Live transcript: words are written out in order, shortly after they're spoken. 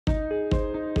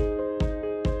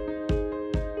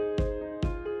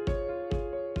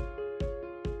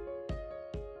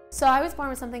So I was born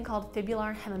with something called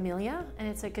fibular hemimelia, and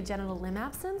it's a congenital limb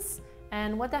absence.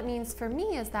 And what that means for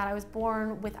me is that I was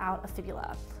born without a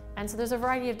fibula. And so there's a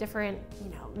variety of different,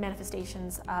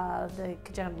 manifestations of the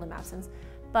congenital limb absence.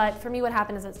 But for me, what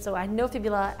happened is that, so I had no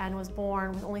fibula and was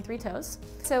born with only 3 toes.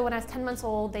 So when I was 10 months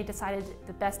old, they decided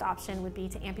the best option would be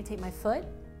to amputate my foot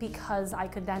because I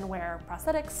could then wear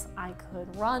prosthetics, I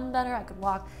could run better, I could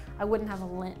walk, I wouldn't have a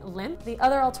limp. The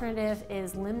other alternative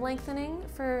is limb lengthening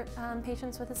for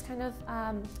patients with this kind of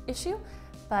issue,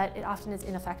 but it often is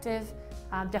ineffective,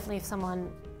 definitely if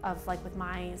someone with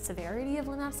my severity of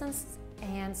limb absence.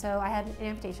 And so I had an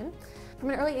amputation.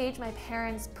 From an early age, my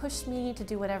parents pushed me to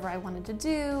do whatever I wanted to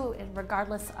do,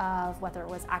 regardless of whether it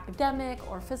was academic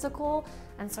or physical.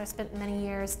 And so I spent many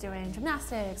years doing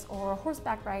gymnastics or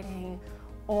horseback riding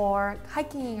or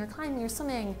hiking or climbing or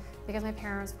swimming because my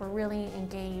parents were really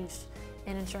engaged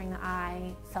in ensuring that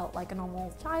I felt like a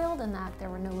normal child and that there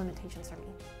were no limitations for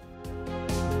me.